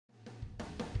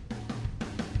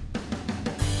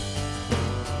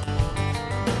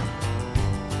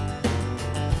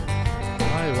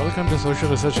Welcome to Social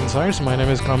Research Insights. My name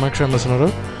is Kamaksha Masanuru.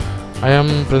 I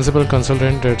am Principal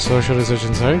Consultant at Social Research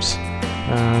Insights.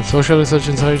 Social Research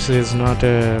Insights is not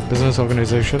a business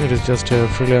organization. It is just a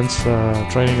freelance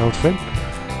training outfit.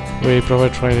 We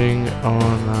provide training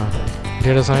on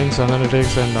data science,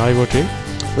 analytics and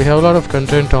IoT. We have a lot of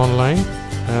content online.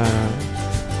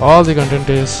 All the content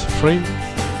is free,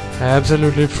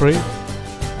 absolutely free.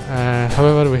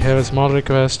 However, we have a small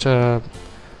request.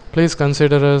 Please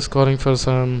consider us calling for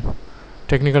some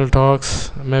technical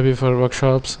talks, maybe for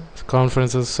workshops,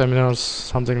 conferences, seminars,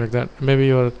 something like that. Maybe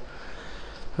if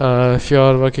you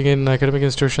are working in academic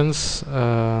institutions,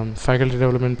 faculty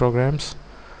development programs.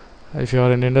 If you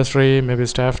are in industry, maybe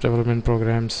staff development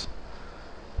programs,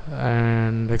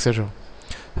 and etc.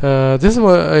 This is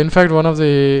in fact one of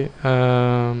the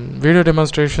video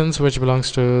demonstrations which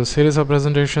belongs to a series of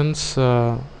presentations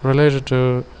related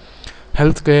to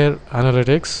healthcare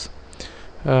analytics.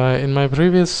 In my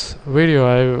previous video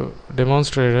I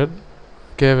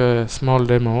gave a small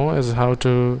demo as how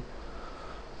to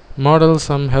model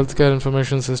some healthcare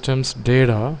information systems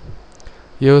data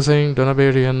using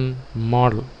Donabedian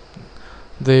model.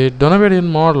 The Donabedian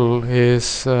model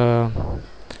is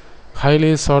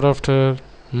highly sought after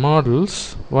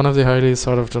models, one of the highly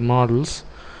sought after models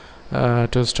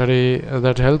to study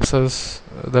that helps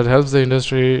the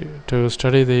industry to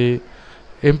study the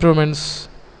improvements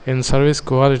in service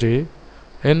quality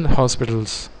in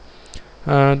hospitals.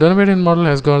 Donabedian model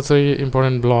has got 3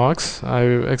 important blocks. I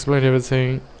explained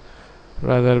everything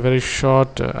rather very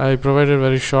short. I provided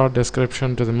very short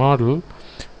description to the model.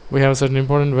 We have certain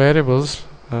important variables.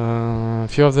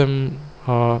 Few of them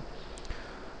are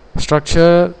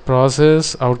structure,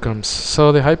 process, outcomes.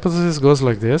 So the hypothesis goes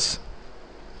like this: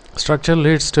 structure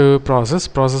leads to process,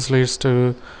 process leads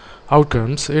to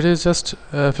outcomes. It is just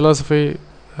a philosophy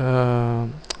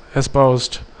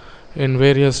espoused in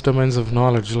various domains of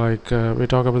knowledge, like we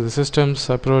talk about the systems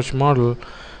approach model,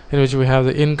 in which we have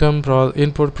the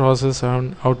input, process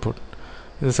and output.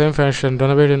 In the same fashion,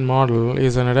 Donabedian model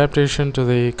is an adaptation to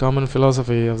the common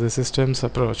philosophy of the systems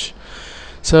approach.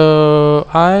 So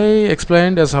I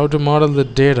explained as how to model the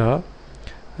data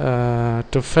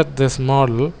to fit this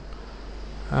model,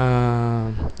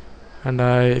 and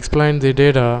I explained the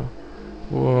data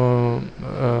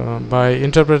by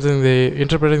interpreting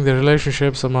the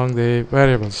relationships among the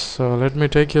variables. So let me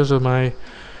take you to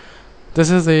this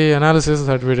is the analysis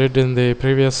that we did in the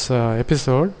previous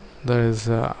episode. That is,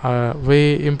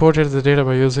 we imported the data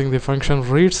by using the function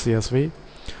readCSV.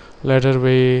 Later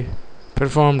we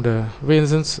performed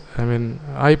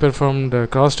I performed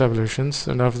cross tabulations,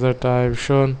 and after that I've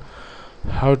shown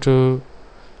how to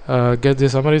get the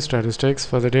summary statistics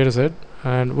for the dataset.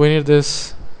 And we need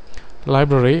this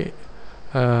library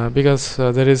because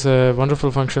there is a wonderful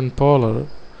function POLR,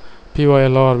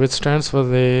 PYLR, which stands for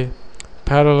the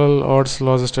parallel odds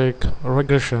logistic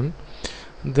regression.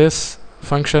 This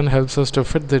function helps us to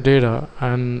fit the data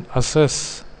and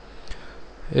assess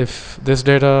if this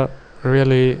data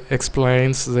really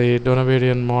explains the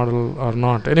Donabedian model or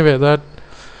not. Anyway, there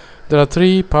are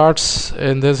 3 parts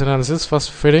in this analysis.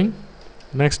 First, fitting,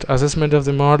 next assessment of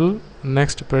the model,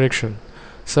 next prediction.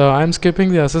 So I'm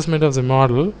skipping the assessment of the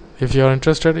model. If you are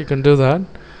interested, you can do that,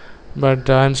 but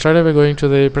I'm straight away going to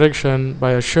the prediction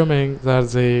by assuming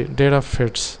that the data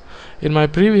fits. In my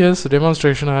previous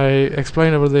demonstration I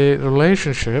explained about the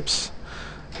relationships,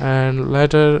 and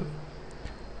later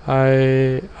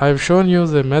I've shown you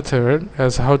the method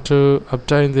as how to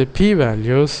obtain the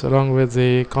p-values along with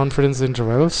the confidence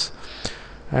intervals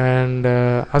and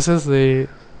assess the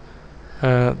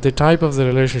type of the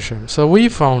relationship. So we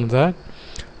found that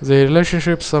the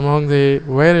relationships among the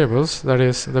variables, that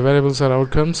is, the variables are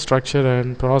outcomes, structure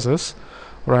and process,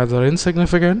 rather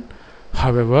insignificant.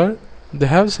 However, they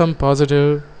have some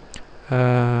positive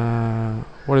the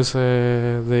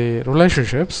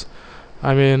relationships.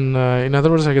 In other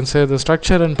words, I can say the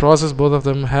structure and process, both of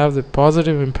them have the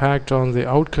positive impact on the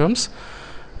outcomes,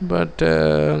 but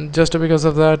just because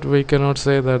of that we cannot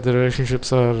say that the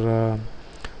relationships are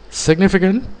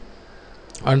significant.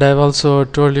 And I've also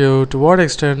told you to what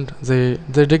extent the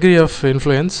degree of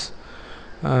influence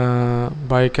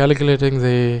by calculating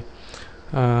the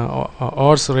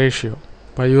odds ratio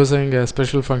by using a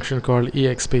special function called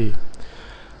EXP.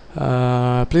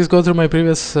 Please go through my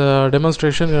previous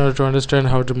demonstration in order to understand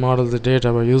how to model the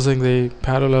data by using the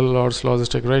parallel odds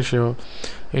logistic ratio.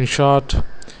 In short,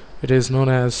 it is known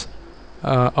as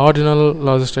ordinal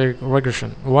logistic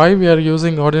regression. Why we are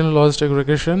using ordinal logistic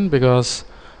regression? Because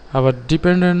our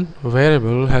dependent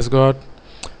variable has got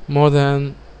more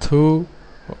than 2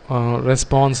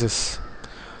 responses,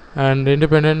 and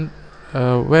independent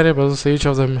variables, each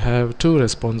of them have 2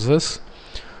 responses,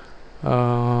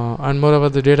 and moreover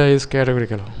the data is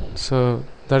categorical. So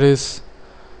that is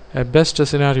a best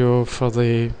scenario for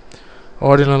the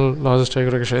ordinal logistic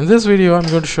regression. In this video I'm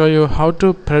going to show you how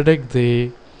to predict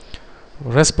the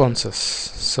responses.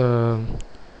 So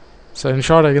in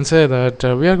short I can say that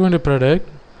we are going to predict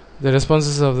the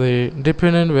responses of the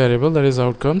dependent variable, that is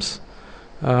outcomes,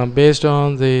 based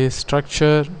on the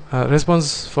structure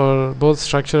response for both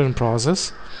structure and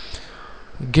process,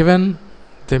 given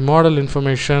the model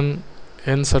information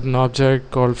in certain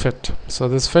object called fit. So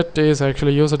this fit is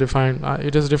actually user defined.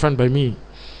 It is defined by me.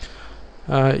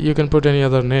 You can put any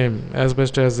other name as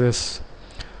best as this.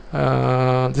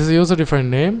 This is a user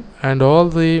defined name, and all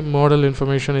the model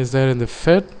information is there in the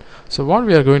fit. So what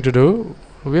we are going to do,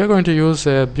 we are going to use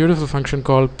a beautiful function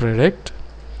called predict,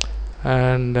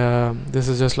 and this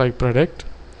is just like predict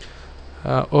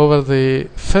over the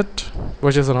fit,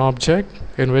 which is an object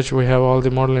in which we have all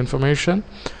the model information,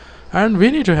 and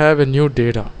we need to have a new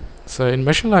data. So in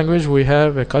machine language we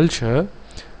have a culture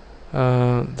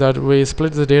that we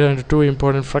split the data into 2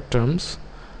 important fractums,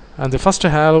 and the first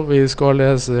half is called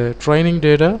as the training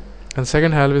data, and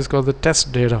second half is called the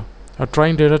test data, or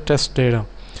train data, test data.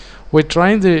 We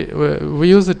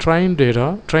use the train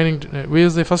data, we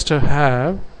use the first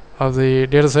half of the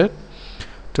data set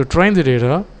to train the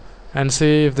data and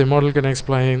see if the model can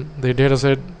explain the data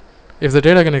set, if the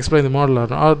data can explain the model,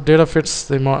 or data fits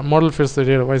the model fits the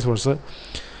data, vice versa.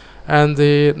 And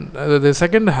the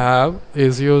second half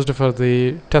is used for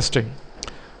the testing.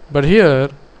 But here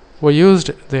we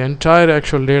used the entire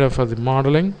actual data for the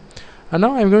modeling, and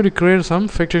now I'm going to create some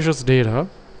fictitious data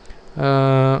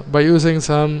by using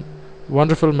some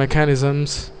wonderful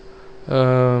mechanisms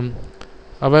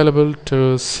available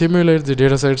to simulate the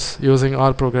datasets using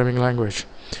R programming language.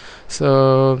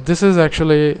 So this is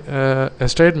actually a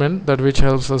statement that which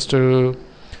helps us to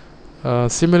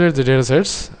simulate the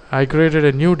datasets. I created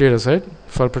a new dataset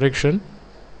for prediction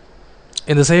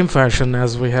in the same fashion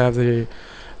as we have the.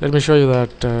 Let me show you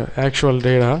that actual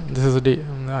data. This is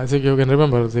I think you can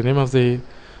remember the name of the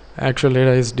actual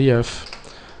data is DF,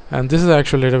 and this is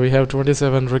actual data. We have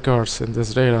 27 records in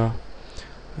this data.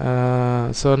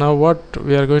 So now what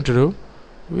we are going to do,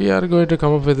 we are going to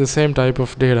come up with the same type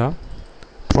of data,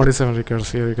 27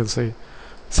 records here you can see,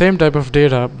 same type of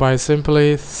data by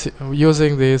simply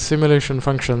using the simulation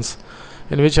functions,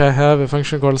 in which I have a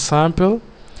function called sample,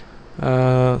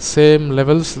 same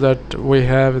levels that we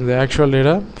have in the actual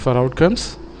data for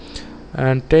outcomes,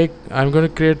 and I'm going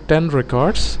to create 10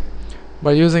 records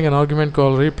by using an argument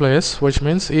called replace, which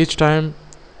means each time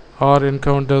R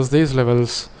encounters these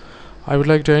levels, I would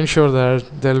like to ensure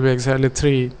that there will be exactly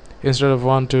 3 instead of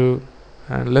 1, 2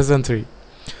 and less than 3.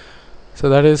 So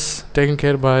that is taken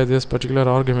care by this particular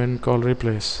argument called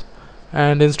replace.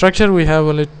 And in structure we have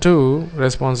only 2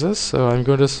 responses, so I'm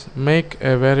going to make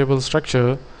a variable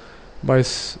structure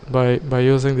by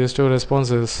using these 2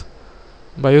 responses,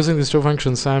 by using these 2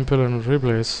 functions, sample and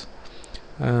replace,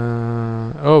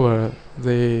 over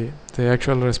the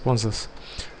actual responses.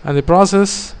 And the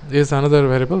process is another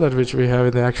variable that which we have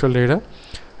in the actual data,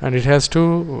 and it has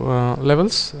 2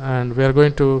 levels, and we are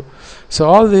going to, so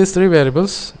all these 3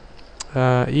 variables,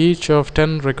 each of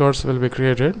 10 records will be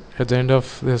created at the end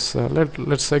of this.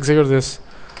 Let's execute this.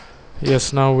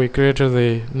 Yes, now we created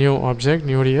the new object,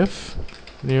 new df.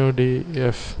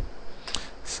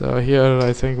 So here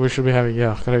I think we should be having,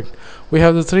 yeah, correct, we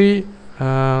have the 3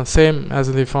 same as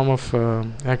in the form of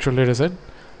actual data set: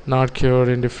 not cured,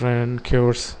 indifferent,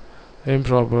 cures,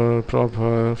 improper,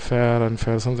 proper, fair,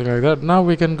 unfair, something like that. Now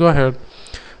we can go ahead.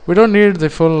 We don't need the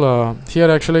full here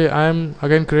actually I am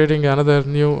again creating another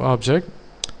new object,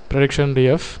 prediction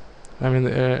df, I mean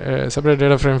a separate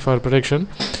data frame for prediction.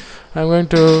 I'm going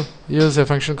to use a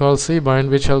function called cbind,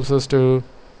 which helps us to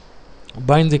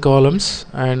bind the columns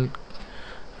and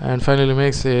finally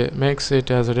makes it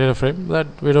as a data frame that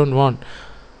we don't want.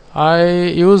 I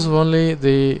use only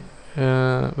the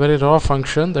very raw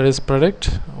function, that is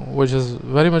predict, which is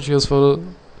very much useful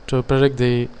to predict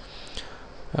the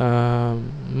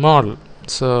model,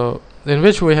 so in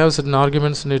which we have certain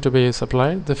arguments need to be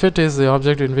supplied. The fit is the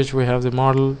object in which we have the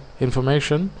model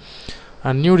information,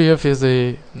 and new df is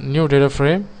the new data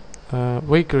frame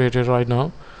we created right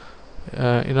now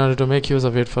in order to make use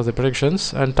of it for the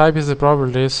predictions, and type is the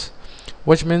probabilities,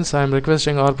 which means I am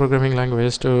requesting R programming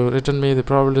language to return me the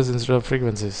probabilities instead of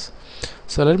frequencies.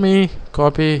 So let me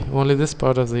copy only this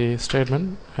part of the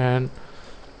statement and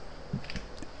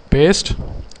paste.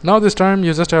 Now this time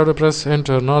you just have to press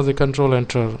enter, not the control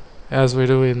enter as we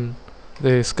do in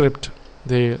the script,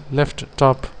 the left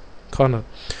top corner.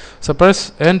 So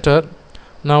press enter.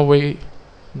 Now we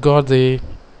got the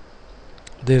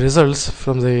results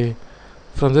from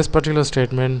this particular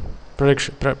statement,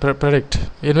 predict,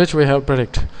 in which we have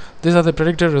predict. These are the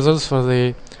predicted results for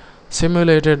the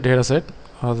simulated data set,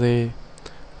 or the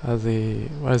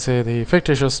the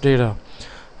fictitious data.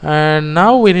 And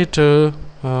now we need to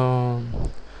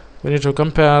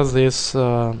compare this,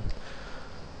 now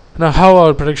how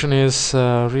our prediction is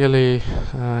really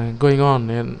going on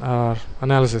in our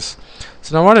analysis.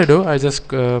 So now what I do, I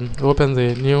just open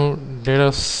the new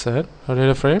data set or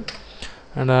data frame,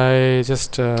 and I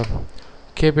just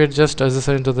keep it just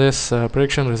adjacent to this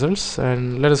prediction results,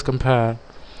 and let us compare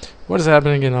what is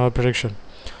happening in our prediction.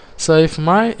 So if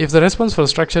the response for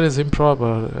structure is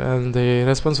improper and the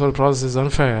response for process is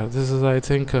unfair, this is, I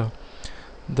think,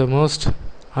 the most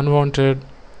unwanted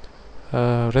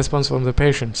response from the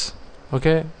patients.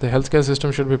 Okay, the healthcare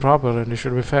system should be proper and it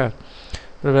should be fair.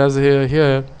 Whereas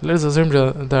here let's assume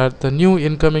that the new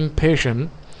incoming patient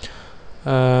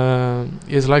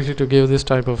is likely to give this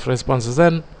type of responses.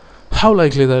 Then how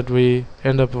likely that we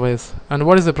end up with, and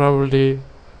what is the probability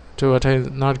to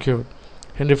attain not cured,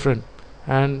 indifferent,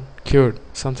 and cured,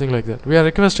 something like that. We are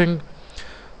requesting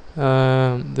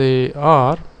the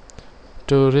R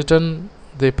to return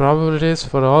the probabilities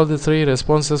for all the three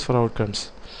responses for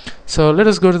outcomes. So let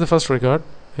us go to the first record.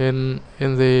 In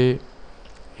the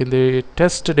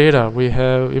test data, we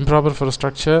have improper for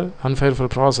structure, unfair for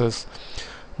process.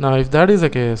 Now if that is the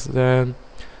case, then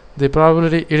the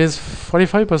probability, it is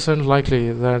 45%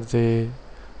 likely that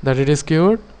it is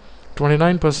cured,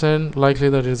 29% likely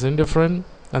that it is indifferent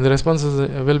and the responses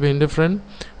will be indifferent,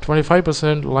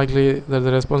 25% likely that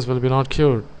the response will be not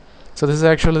cured. So this is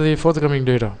actually the forthcoming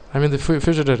data, I mean the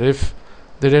future data. If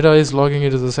the data is logging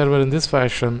into the server in this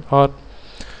fashion, or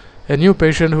a new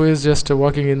patient who is just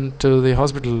walking into the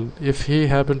hospital, if he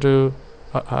happened to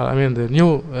the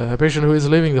new patient who is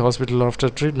leaving the hospital after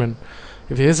treatment,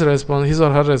 if his or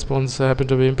her response happened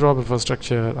to be improper for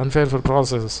structure, unfair for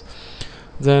process,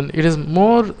 then it is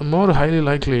more highly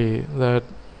likely that,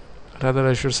 rather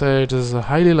I should say, it is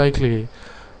highly likely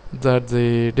that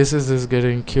the disease is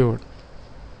getting cured.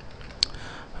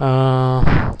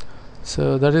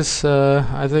 So that is,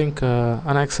 I think,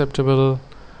 unacceptable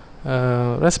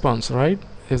response, right?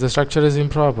 If the structure is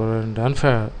improper and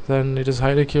unfair, then it is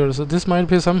highly cured. So this might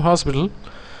be some hospital.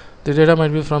 The data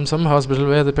might be from some hospital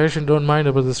where the patient don't mind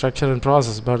about the structure and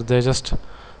process, but they just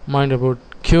mind about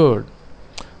cured.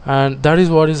 And that is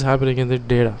what is happening in the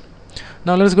data.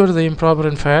 Now let's go to the improper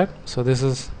and fair. So this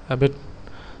is a bit,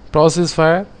 process is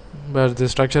fair, but the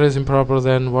structure is improper.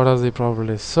 Then what are the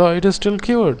probabilities? So it is still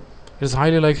cured. It is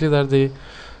highly likely that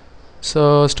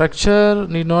so structure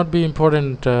need not be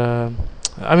important.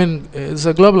 It's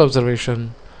a global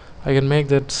observation. I can make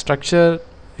that structure,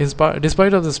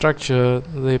 despite of the structure,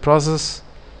 the process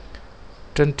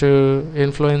tend to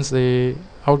influence the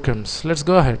outcomes. Let's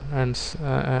go ahead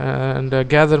and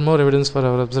gather more evidence for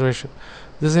our observation.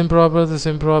 This is improper, this is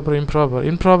improper,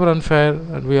 unfair,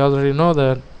 and we already know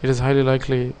that it is highly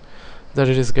likely that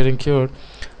it is getting cured.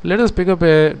 Let us pick up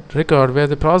a record where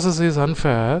the process is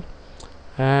unfair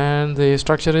and the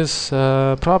structure is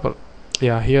proper.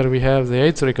 Yeah, here we have the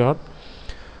 8th record.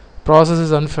 Process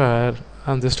is unfair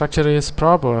and the structure is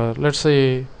proper. Let's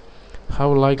see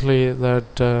how likely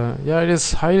that it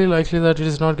is highly likely that it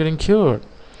is not getting cured.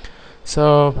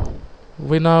 So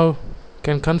we now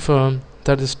can confirm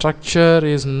that the structure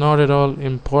is not at all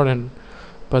important,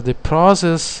 but the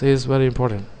process is very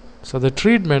important. So the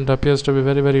treatment appears to be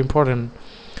very, very important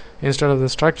instead of the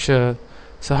structure.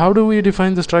 So how do we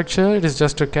define the structure? It is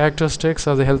just a characteristics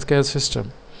of the healthcare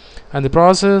system, and the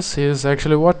process is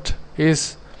actually what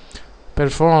is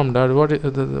performed, or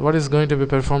what is going to be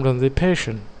performed on the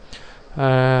patient.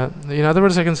 In other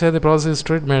words, I can say the process is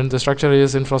treatment, the structure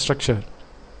is infrastructure.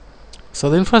 So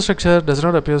the infrastructure does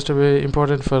not appear to be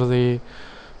important for the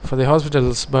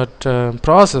hospitals, but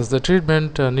process, the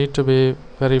treatment need to be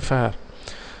very fair.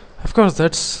 Of course,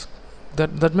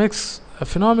 that makes a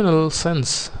phenomenal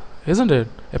sense, isn't it?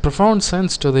 A profound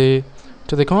sense to the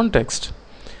context.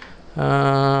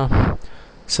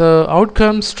 So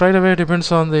outcomes straight away depends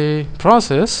on the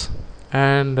process,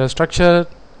 and structure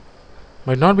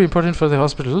might not be important for the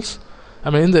hospitals. I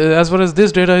mean, as far as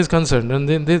this data is concerned, and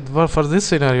for this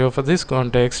scenario, for this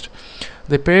context,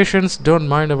 the patients don't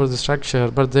mind about the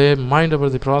structure, but they mind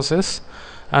about the process,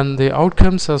 and the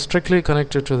outcomes are strictly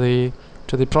connected to the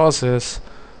process,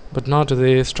 but not to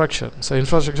the structure. So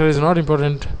infrastructure is not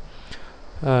important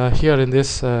here in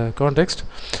this context.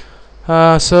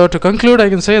 So to conclude, I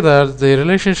can say that the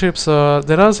relationships,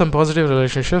 there are some positive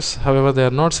relationships, however they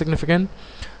are not significant,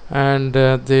 And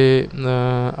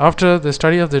after the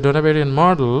study of the Donabedian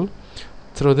model,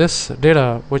 through this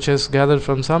data which is gathered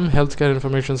from some healthcare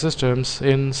information systems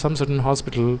in some certain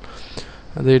hospital,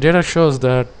 the data shows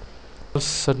that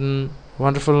certain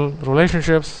wonderful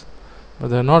relationships, but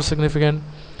they are not significant.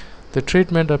 The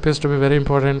treatment appears to be very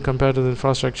important compared to the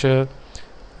infrastructure,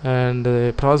 and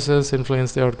the process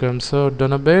influence the outcome. So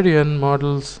Donabedian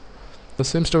models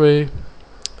seems to be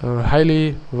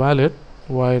highly valid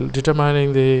while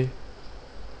determining the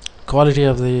quality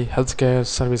of the healthcare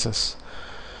services.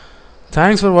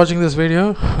 Thanks for watching this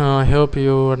video. I hope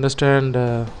you understand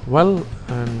well,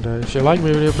 and if you like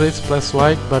my video, please press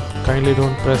like, but kindly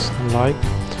don't press like.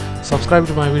 Subscribe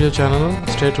to my video channel.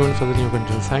 Stay tuned for the new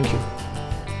content. Thank you.